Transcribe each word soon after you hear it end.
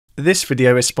This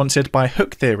video is sponsored by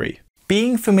Hooktheory.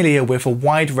 Being familiar with a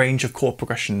wide range of chord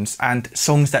progressions and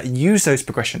songs that use those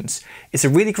progressions is a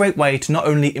really great way to not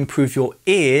only improve your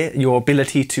ear, your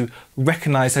ability to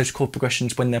recognise those chord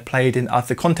progressions when they're played in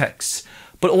other contexts,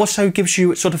 but also gives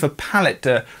you sort of a palette,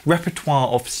 a repertoire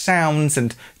of sounds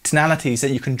and tonalities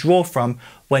that you can draw from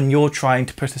when you're trying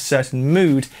to put a certain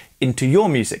mood into your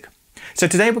music. So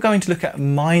today we're going to look at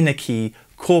minor key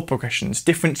chord progressions,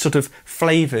 different sort of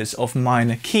flavours of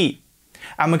minor key.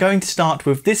 And we're going to start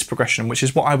with this progression, which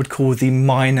is what I would call the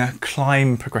minor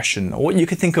climb progression, or what you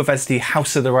could think of as the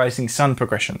House of the Rising Sun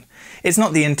progression. It's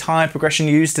not the entire progression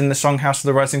used in the song House of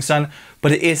the Rising Sun,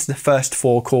 but it is the first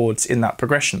four chords in that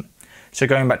progression. So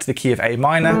going back to the key of A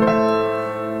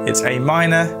minor, it's A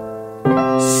minor,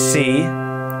 C,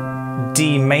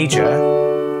 D major,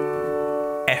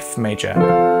 F major.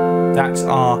 That's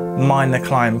our minor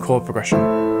climb chord progression.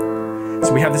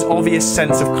 So we have this obvious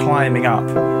sense of climbing up,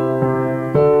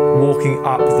 walking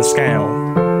up the scale.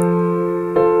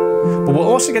 But we're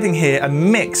also getting here a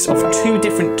mix of two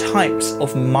different types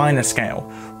of minor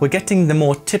scale. We're getting the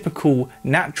more typical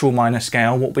natural minor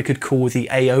scale, what we could call the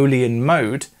Aeolian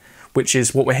mode, which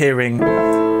is what we're hearing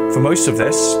for most of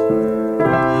this.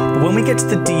 But when we get to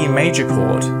the D major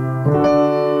chord,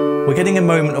 we're getting a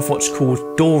moment of what's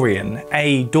called Dorian,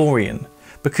 A Dorian,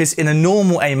 because in a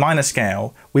normal A minor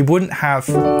scale, we wouldn't have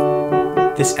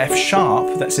this F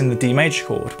sharp that's in the D major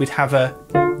chord. We'd have a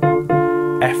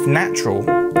F natural,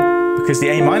 because the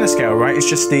A minor scale, right, is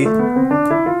just the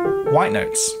white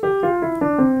notes.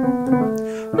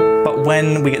 But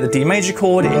when we get the D major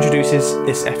chord, it introduces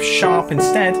this F sharp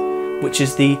instead, which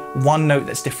is the one note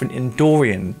that's different in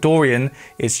Dorian. Dorian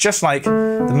is just like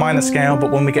the minor scale, but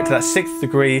when we get to that 6th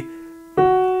degree,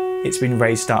 it's been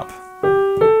raised up.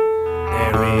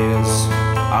 There is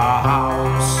a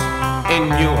house in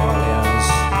New Orleans.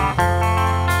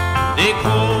 They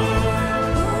call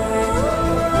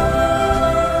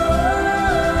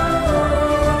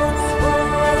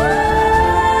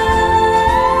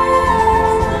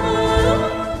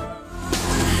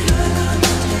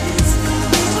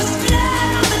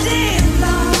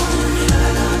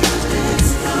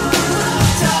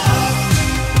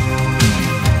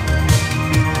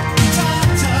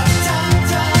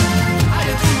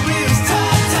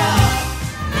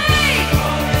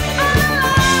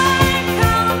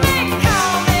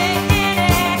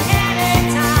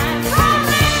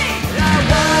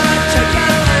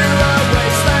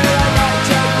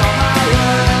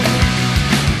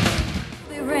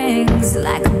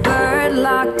like a bird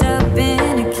locked up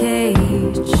in a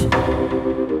cage.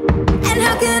 And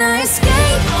how can I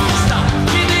escape? Stop,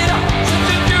 give it up.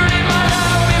 Security, my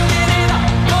love, we get it up.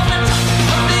 On the top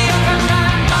of the upper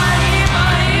line,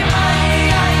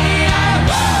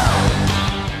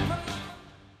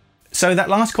 So that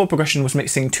last chord progression was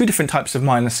mixing two different types of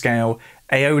minor scale,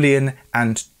 Aeolian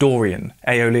and Dorian.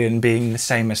 Aeolian being the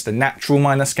same as the natural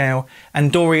minor scale,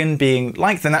 and Dorian being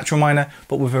like the natural minor,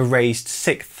 but with a raised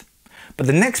 6th. But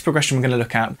the next progression we're going to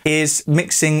look at is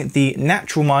mixing the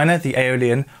natural minor, the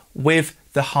Aeolian, with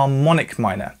the harmonic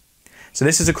minor. So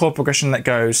this is a chord progression that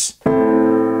goes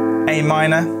A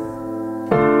minor,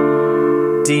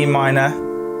 D minor,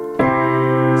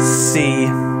 C,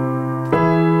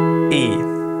 E.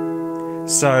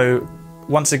 So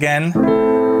once again,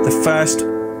 the first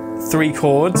three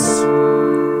chords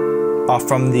are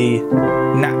from the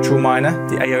natural minor,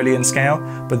 the Aeolian scale,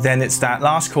 but then it's that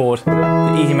last chord,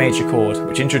 the E major chord,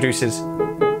 which introduces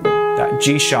that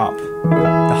G sharp,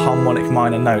 the harmonic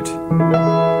minor note.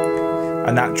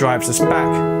 And that drives us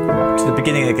back to the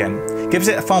beginning again. Gives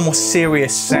it a far more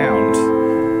serious sound.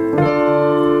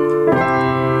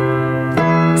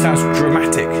 It sounds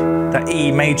dramatic. That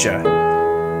E major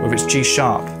with its G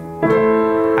sharp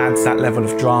adds that level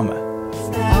of drama.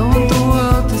 I want the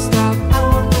world to stop.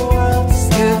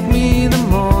 Give me the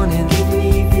morning,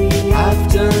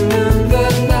 afternoon, the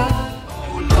night.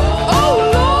 Oh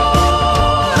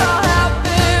Lord, I have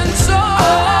been so.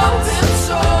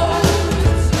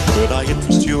 Could I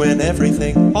interest you in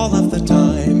everything, all of the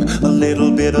time? A little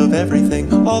bit of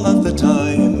everything, all of the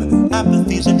time.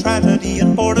 Apathy's a tragedy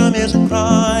and boredom is a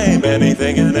crime.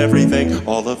 Anything and everything,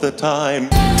 all of the time.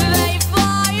 They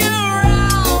fly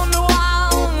around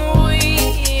while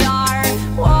we are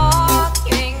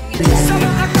walking.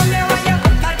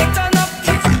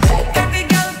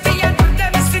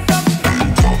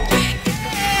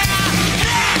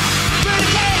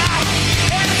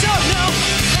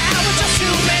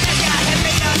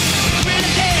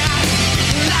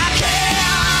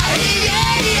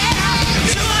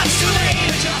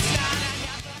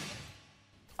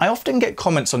 I often get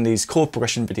comments on these chord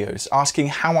progression videos asking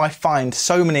how I find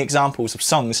so many examples of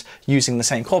songs using the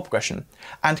same chord progression.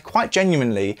 And quite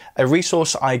genuinely, a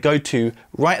resource I go to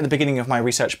right at the beginning of my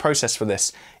research process for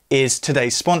this is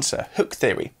today's sponsor,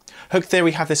 Hooktheory.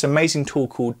 Hooktheory have this amazing tool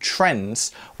called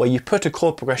Trends, where you put a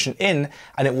chord progression in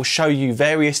and it will show you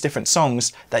various different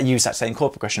songs that use that same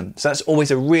chord progression. So that's always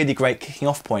a really great kicking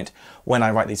off point when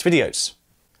I write these videos.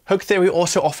 Hooktheory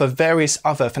also offer various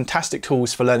other fantastic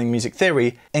tools for learning music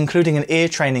theory, including an ear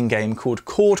training game called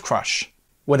Chord Crush,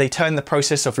 where they turn the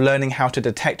process of learning how to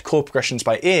detect chord progressions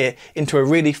by ear into a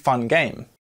really fun game.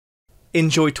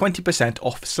 Enjoy 20%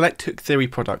 off select Hooktheory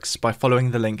products by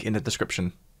following the link in the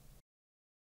description.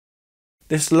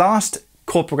 This last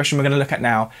chord progression we're going to look at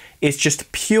now is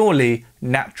just purely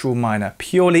natural minor,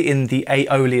 purely in the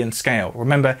Aeolian scale.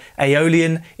 Remember,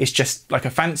 Aeolian is just like a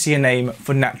fancier name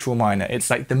for natural minor. It's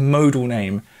like the modal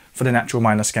name for the natural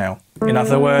minor scale. In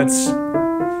other words,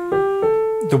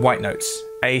 the white notes.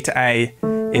 A to A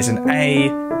is an A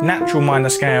natural minor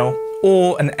scale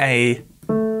or an A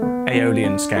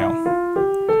Aeolian scale.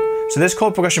 So this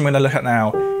chord progression we're going to look at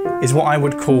now is what I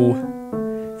would call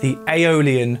the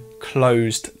Aeolian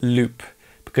closed loop,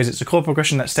 because it's a chord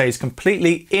progression that stays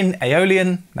completely in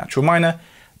Aeolian, natural minor,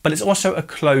 but it's also a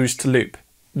closed loop,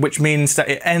 which means that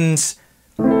it ends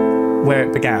where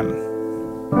it began.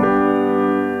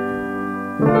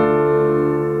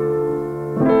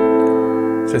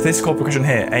 So this chord progression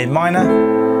here, A minor,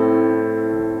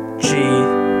 G,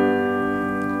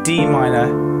 D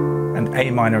minor, and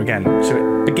A minor again.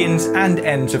 So it begins and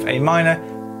ends with A minor.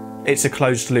 It's a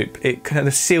closed loop. It kind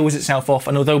of seals itself off,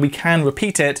 and although we can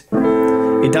repeat it,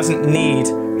 it doesn't need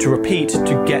to repeat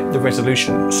to get the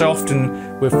resolution. So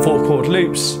often with 4-chord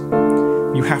loops,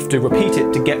 you have to repeat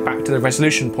it to get back to the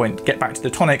resolution point, get back to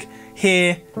the tonic.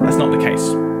 Here, that's not the case.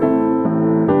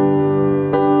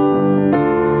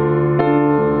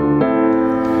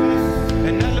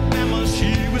 In Alabama,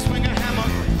 she was swing a hammer.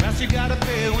 Price you gotta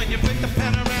pay when you break the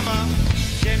panorama.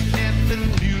 She danced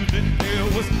and music, there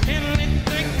was anything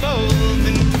more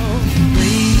than told.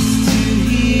 Pleased to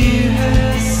hear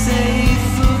her say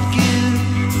forgive,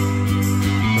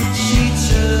 but she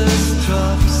just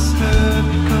drops her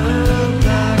pearl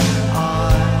black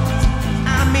eyes.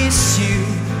 I miss you,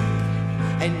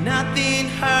 and nothing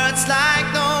hurts like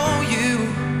knowing you,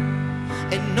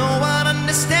 and no one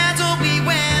understands what we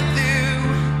went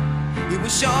through. It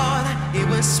was short, it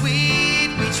was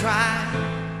sweet, we tried.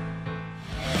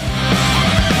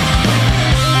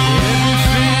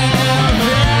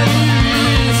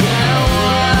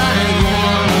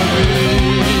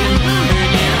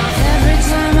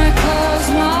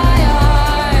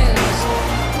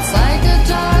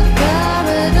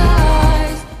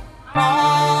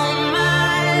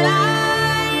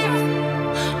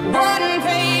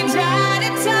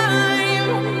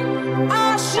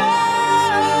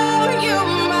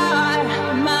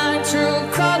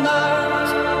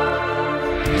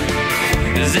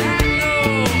 Cause